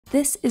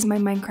This is my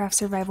Minecraft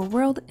survival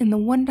world in the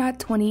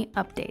 1.20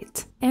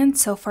 update. And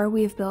so far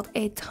we have built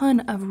a ton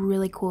of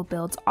really cool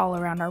builds all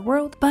around our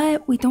world,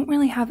 but we don't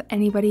really have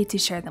anybody to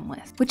share them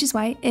with, which is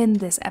why in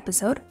this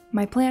episode,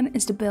 my plan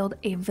is to build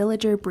a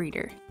villager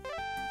breeder.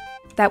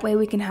 That way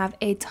we can have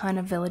a ton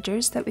of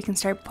villagers that we can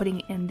start putting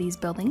in these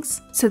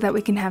buildings so that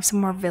we can have some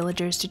more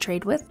villagers to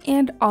trade with,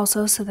 and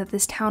also so that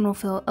this town will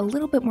feel a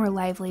little bit more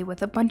lively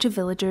with a bunch of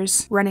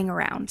villagers running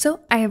around.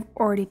 So I have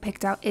already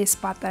picked out a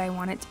spot that I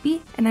want it to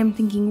be, and I'm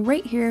thinking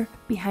right here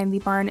behind the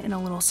barn in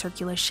a little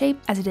circular shape,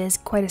 as it is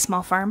quite a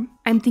small farm.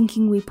 I'm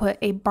thinking we put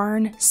a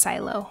barn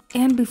silo.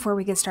 And before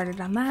we get started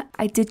on that,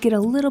 I did get a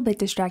little bit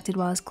distracted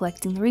while I was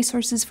collecting the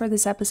resources for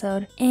this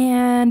episode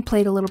and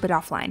played a little bit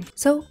offline.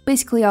 So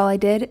basically all I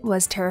did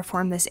was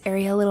terraform this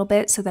area a little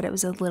bit so that it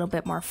was a little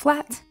bit more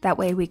flat. That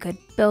way we could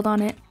build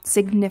on it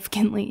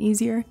significantly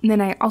easier. And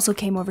then I also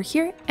came over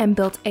here and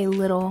built a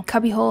little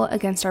cubbyhole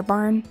against our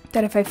barn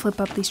that if I flip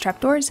up these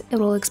trapdoors, it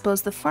will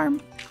expose the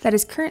farm that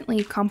is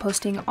currently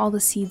composting all the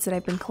seeds that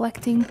I've been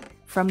collecting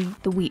from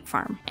the wheat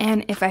farm.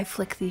 And if I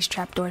flick these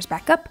trapdoors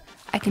back up,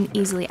 I can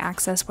easily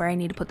access where I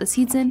need to put the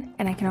seeds in,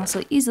 and I can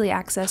also easily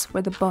access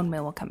where the bone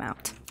meal will come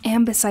out.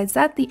 And besides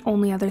that, the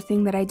only other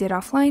thing that I did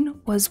offline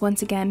was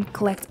once again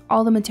collect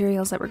all the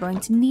materials that we're going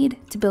to need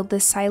to build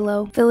this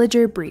silo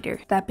villager breeder.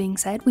 That being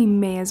said, we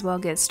may as well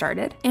get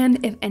started.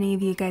 And if any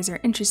of you guys are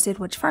interested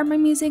which farm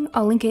I'm using,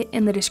 I'll link it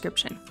in the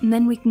description. And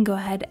then we can go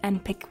ahead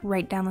and pick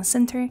right down the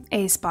center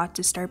a spot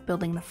to start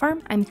building the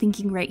farm. I'm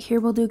thinking right here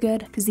will do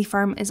good because the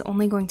farm is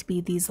only going to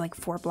be these like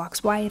 4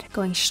 blocks wide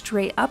going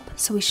straight up.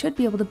 So we should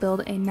be able to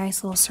build a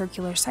nice little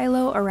circular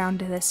silo around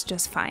this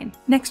just fine.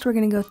 Next, we're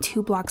going to go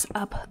 2 blocks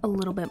up a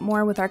little bit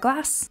more with our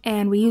glass,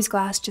 and we use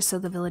glass just so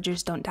the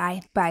villagers don't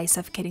die by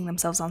suffocating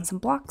themselves on some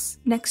blocks.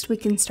 Next, we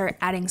can start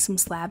adding some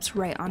slabs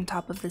right on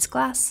top of this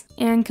glass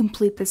and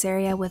complete this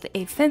area with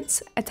a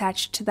fence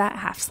attached to that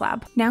half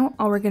slab. Now,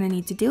 all we're going to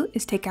need to do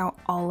is take out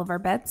all of our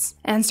beds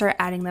and start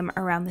adding them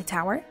around the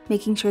tower,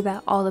 making sure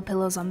that all the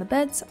pillows on the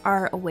beds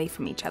are away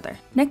from each other.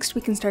 Next,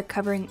 we can start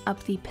covering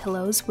up the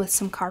pillows with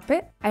some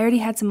carpet. I already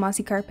had some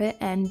mossy carpet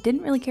and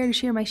didn't really care to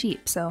shear my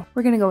sheep, so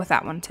we're gonna go with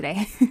that one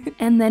today.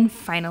 And then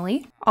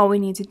finally, all we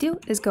need to do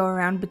is go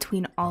around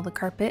between all the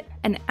carpet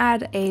and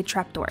add a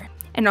trapdoor.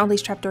 And all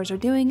these trapdoors are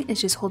doing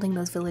is just holding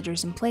those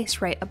villagers in place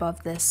right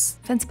above this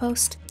fence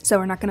post, so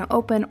we're not going to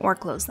open or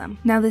close them.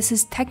 Now this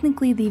is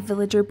technically the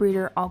villager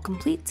breeder all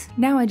complete.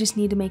 Now I just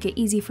need to make it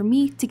easy for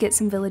me to get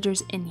some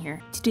villagers in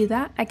here. To do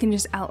that, I can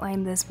just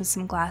outline this with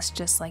some glass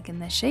just like in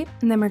this shape,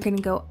 and then we're going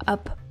to go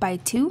up by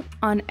 2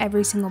 on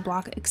every single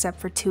block except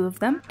for 2 of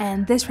them,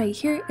 and this right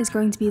here is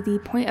going to be the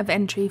point of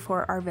entry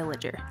for our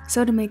villager.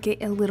 So to make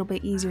it a little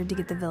bit easier to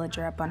get the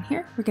villager up on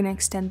here, we're going to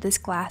extend this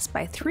glass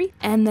by 3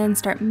 and then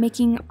start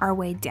making our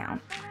way down.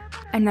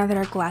 And now that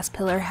our glass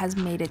pillar has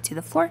made it to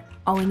the floor,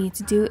 all we need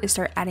to do is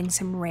start adding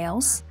some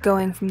rails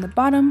going from the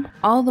bottom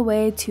all the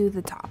way to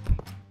the top,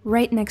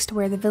 right next to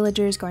where the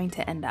villager is going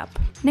to end up.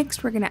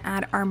 Next, we're going to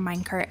add our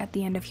minecart at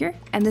the end of here,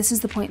 and this is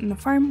the point in the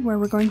farm where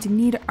we're going to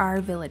need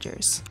our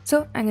villagers.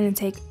 So I'm going to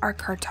take our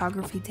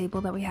cartography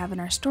table that we have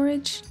in our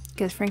storage,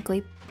 because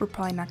frankly, we're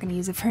probably not going to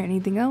use it for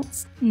anything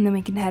else. And then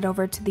we can head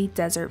over to the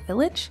desert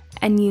village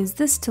and use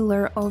this to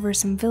lure over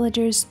some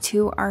villagers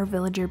to our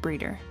villager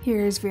breeder.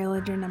 Here's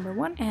villager number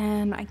 1,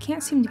 and I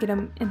can't seem to get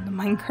him in the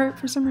minecart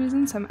for some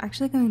reason, so I'm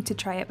actually going to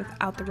try it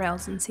without the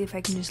rails and see if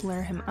I can just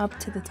lure him up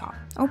to the top.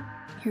 Oh,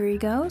 here he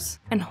goes.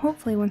 And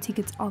hopefully once he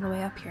gets all the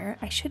way up here,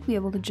 I should be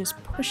able to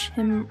just push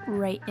him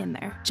right in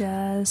there.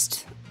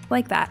 Just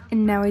like that.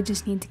 And now we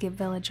just need to get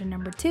villager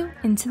number 2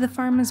 into the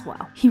farm as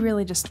well. He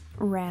really just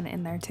ran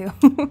in there too.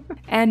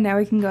 And now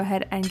we can go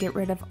ahead and get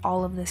rid of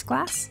all of this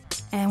glass.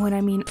 And when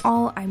I mean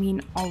all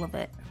of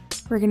it.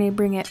 We're going to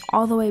bring it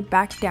all the way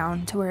back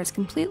down to where it's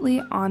completely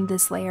on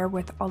this layer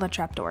with all the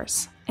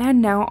trapdoors.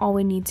 And now all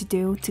we need to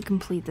do to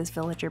complete this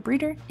villager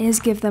breeder is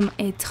give them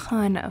a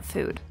ton of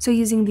food. So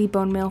using the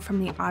bone meal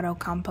from the auto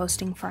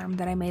composting farm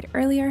that I made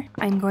earlier,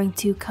 I'm going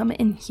to come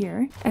in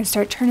here and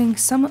start turning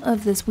some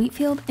of this wheat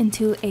field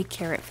into a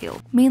carrot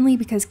field. Mainly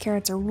because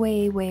carrots are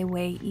way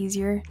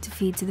easier to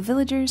feed to the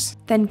villagers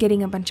than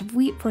getting a bunch of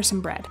wheat for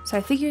some bread. So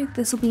I figured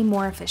this will be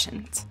more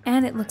efficient.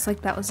 And it looks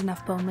like that was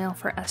enough bone meal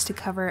for us to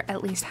cover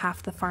at least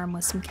half the farm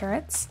with some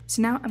carrots.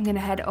 So now I'm going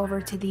to head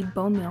over to the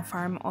bone meal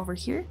farm over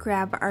here,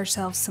 grab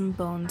ourselves some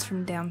bones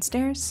from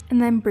downstairs, and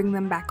then bring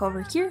them back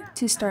over here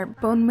to start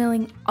bone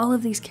milling all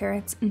of these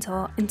carrots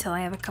until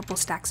I have a couple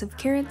stacks of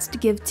carrots to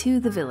give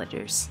to the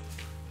villagers.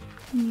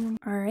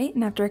 Alright,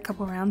 and after a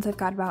couple rounds, I've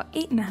got about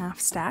 8.5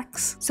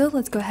 stacks. So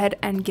let's go ahead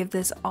and give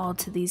this all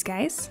to these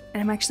guys.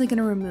 And I'm actually going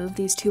to remove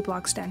these 2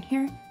 blocks down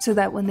here so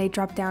that when they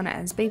drop down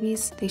as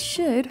babies, they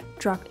should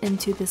drop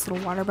into this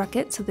little water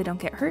bucket so they don't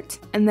get hurt.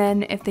 And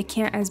then if they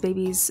can't as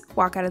babies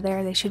walk out of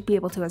there, they should be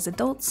able to as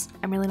adults.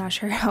 I'm really not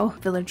sure how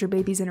villager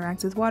babies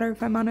interact with water,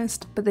 if I'm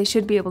honest, but they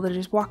should be able to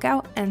just walk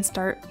out and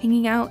start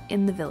hanging out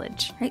in the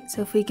village. Right,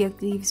 so if we give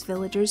these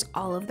villagers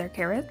all of their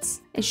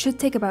carrots, It should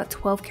take about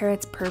 12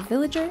 carrots per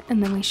villager,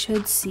 and then we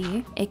should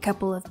see a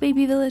couple of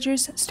baby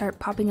villagers start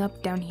popping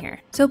up down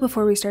here. So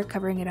before we start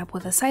covering it up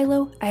with a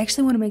silo, I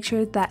actually want to make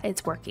sure that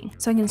it's working.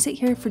 So I'm going to sit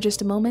here for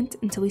just a moment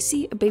until we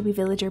see a baby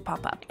villager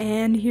pop up.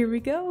 And here we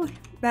go.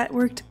 That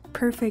worked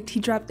perfect. He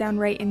dropped down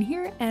right in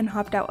here and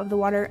hopped out of the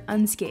water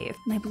unscathed.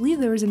 And I believe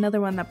there was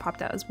another one that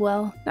popped out as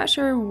well. Not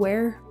sure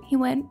where he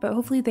went, but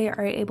hopefully they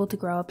are able to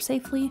grow up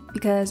safely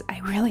because I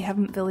really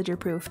haven't villager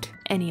proofed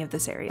any of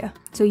this area.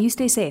 So you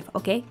stay safe,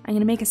 okay? I'm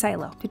gonna make a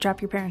silo to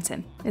drop your parents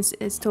in.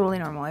 It's totally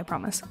normal, I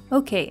promise.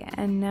 Okay,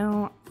 and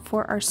now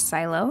for our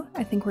silo,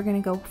 I think we're gonna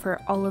go for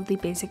all of the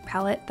basic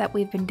palette that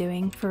we've been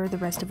doing for the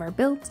rest of our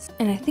builds.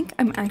 And I think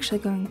I'm actually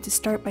going to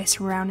start by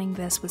surrounding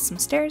this with some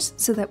stairs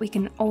so that we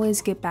can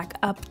always get back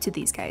up to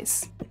these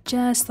guys,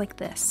 just like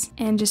this.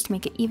 And just to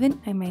make it even,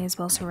 I may as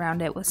well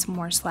surround it with some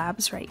more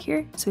slabs right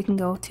here so we can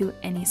go to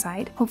any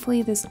side.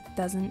 Hopefully this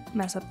doesn't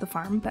mess up the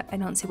farm, but I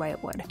don't see why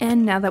it would.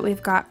 And now that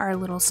we've got our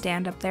little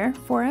stand up there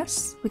for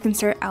us, we can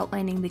start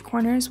outlining the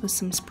corners with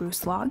some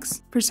spruce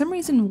logs. For some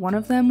reason, one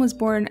of them was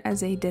born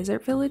as a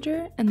desert villager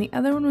and the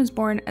other one was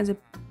born as a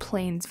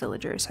plains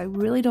villager, so I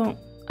really don't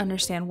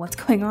understand what's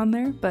going on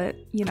there, but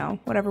you know,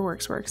 whatever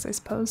works, I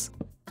suppose.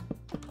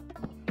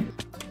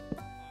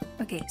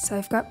 Okay, so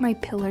I've got my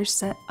pillars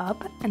set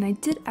up, and I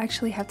did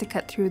actually have to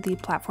cut through the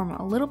platform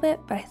a little bit,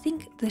 but I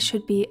think this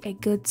should be a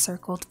good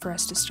circle for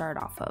us to start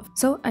off of.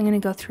 So I'm going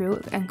to go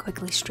through and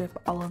quickly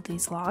strip all of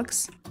these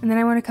logs, and then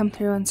I want to come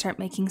through and start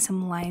making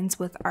some lines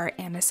with our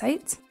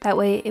andesite. That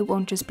way it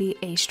won't just be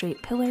a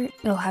straight pillar,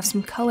 it'll have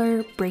some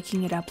color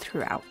breaking it up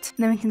throughout. And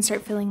then we can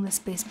start filling the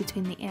space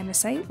between the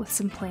andesite with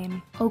some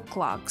plain oak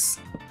logs.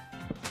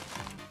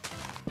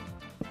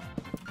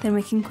 Then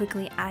we can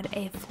quickly add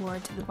a floor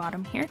to the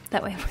bottom here.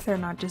 That way they're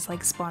not just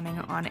like spawning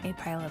on a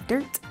pile of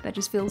dirt. That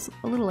just feels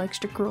a little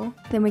extra cruel.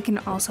 Then we can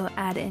also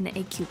add in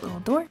a cute little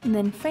door. And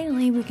then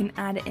finally we can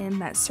add in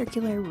that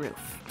circular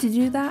roof. To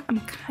do that, I'm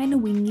kind of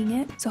winging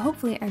it, so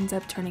hopefully it ends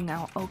up turning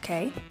out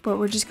okay. But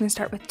we're just going to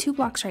start with 2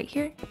 blocks right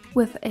here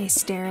with a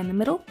stair in the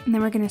middle. And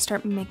then we're going to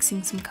start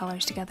mixing some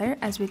colors together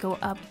as we go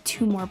up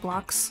 2 more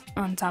blocks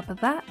on top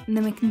of that. And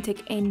then we can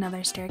take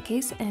another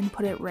staircase and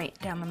put it right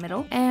down the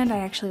middle. And I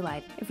actually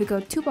lied. If we go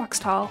 2 blocks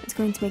tall, it's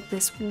going to make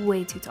this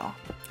way too tall.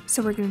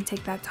 So we're going to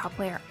take that top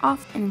layer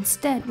off and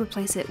instead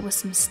replace it with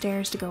some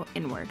stairs to go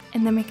inward.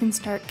 And then we can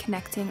start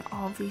connecting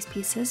all of these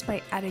pieces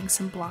by adding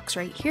some blocks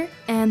right here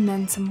and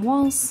then some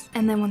walls.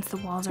 And then once the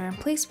walls are in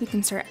place, we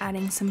can start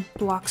adding some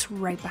blocks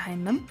right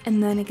behind them.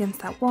 And then against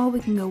that wall, we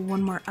can go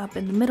 1 more up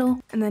in the middle.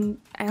 And then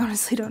I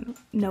honestly don't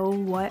know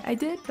what I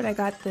did, but I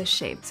got this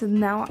shape. So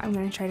now I'm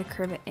going to try to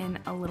curve it in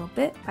a little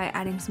bit by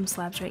adding some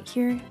slabs right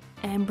here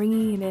and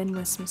bringing it in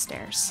with some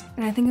stairs.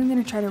 And I think I'm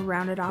going to try to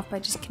round it off by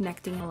just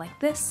connecting it like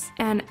this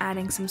and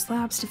adding some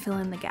slabs to fill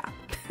in the gap.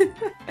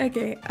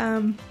 Okay,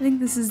 I think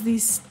this is the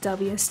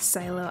stubbiest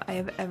silo I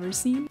have ever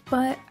seen,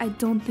 but I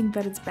don't think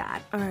that it's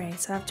bad.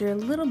 Alright, so after a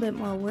little bit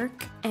more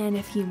work and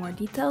a few more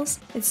details,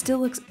 it still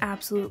looks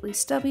absolutely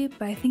stubby,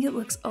 but I think it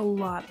looks a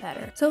lot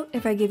better. So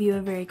if I give you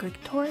a very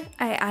quick tour,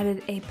 I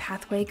added a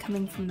pathway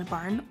coming from the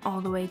barn all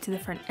the way to the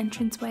front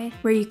entranceway,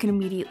 where you can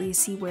immediately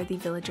see where the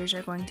villagers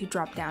are going to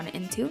drop down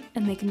into,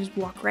 and they can just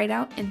walk right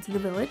out into the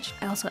village.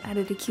 I also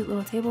added a cute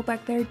little table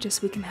back there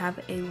just so we can have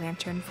a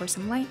lantern for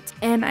some light,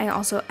 and I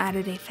also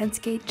added a fence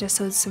gate just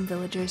so some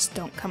villagers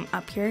don't come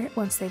up here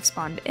once they've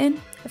spawned in.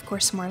 Of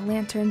course, some more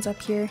lanterns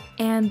up here,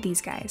 and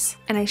these guys.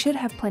 And I should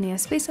have plenty of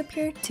space up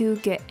here to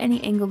get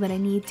any angle that I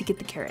need to get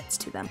the carrots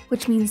to them,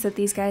 which means that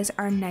these guys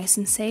are nice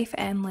and safe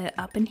and lit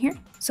up in here.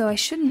 So I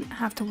shouldn't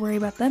have to worry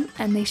about them,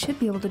 and they should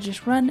be able to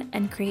just run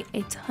and create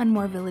a ton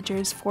more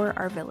villagers for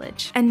our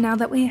village. And now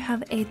that we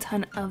have a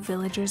ton of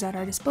villagers at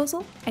our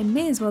disposal, I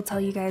may as well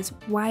tell you guys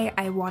why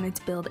I wanted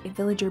to build a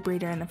villager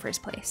breeder in the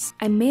first place.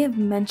 I may have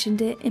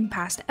mentioned it in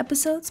past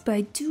episodes, but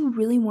I do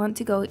really want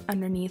to go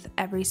underneath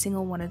every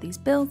single one of these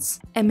builds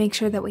and make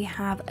sure that we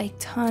have a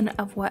ton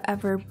of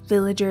whatever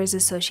villager is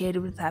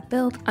associated with that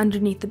build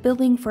underneath the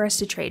building for us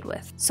to trade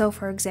with. So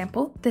for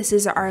example, this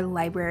is our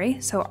library,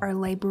 so our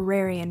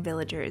librarian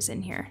villager is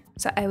in here.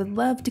 So I would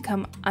love to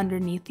come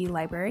underneath the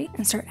library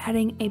and start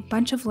adding a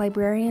bunch of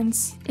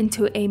librarians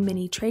into a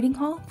mini trading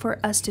hall for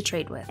us to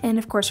trade with. And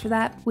of course for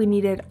that, we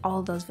needed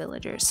all those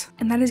villagers.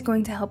 And that is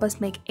going to help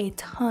us make a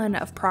ton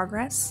of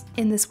progress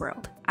in this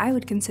world. I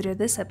would consider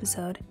this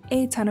episode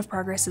a ton of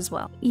progress as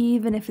well,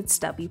 even if it's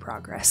stubby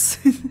progress.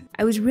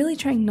 I was really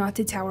trying not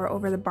to tower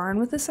over the barn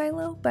with the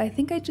silo, but I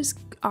think I just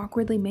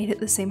awkwardly made it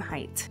the same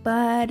height.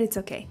 But it's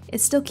okay.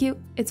 It's still cute,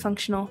 it's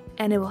functional,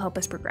 and it will help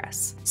us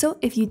progress. So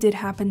if you did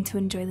happen to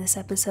enjoy this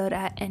episode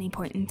at any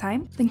point in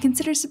time, then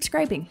consider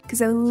subscribing,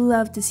 because I would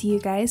love to see you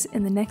guys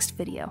in the next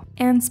video.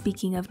 And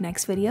speaking of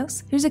next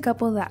videos, here's a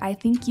couple that I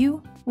think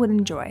you would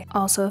enjoy.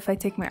 Also, if I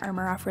take my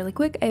armor off really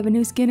quick, I have a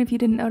new skin if you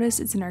didn't notice.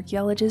 It's an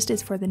archaeologist.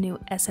 It's for the new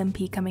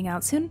SMP coming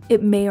out soon.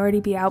 It may already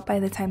be out by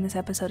the time this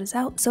episode is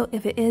out, so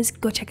if it is,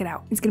 go check it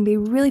out. It's gonna be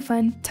really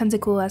fun, tons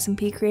of cool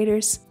SMP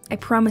creators. I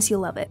promise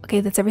you'll love it. Okay,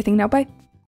 that's everything now, bye!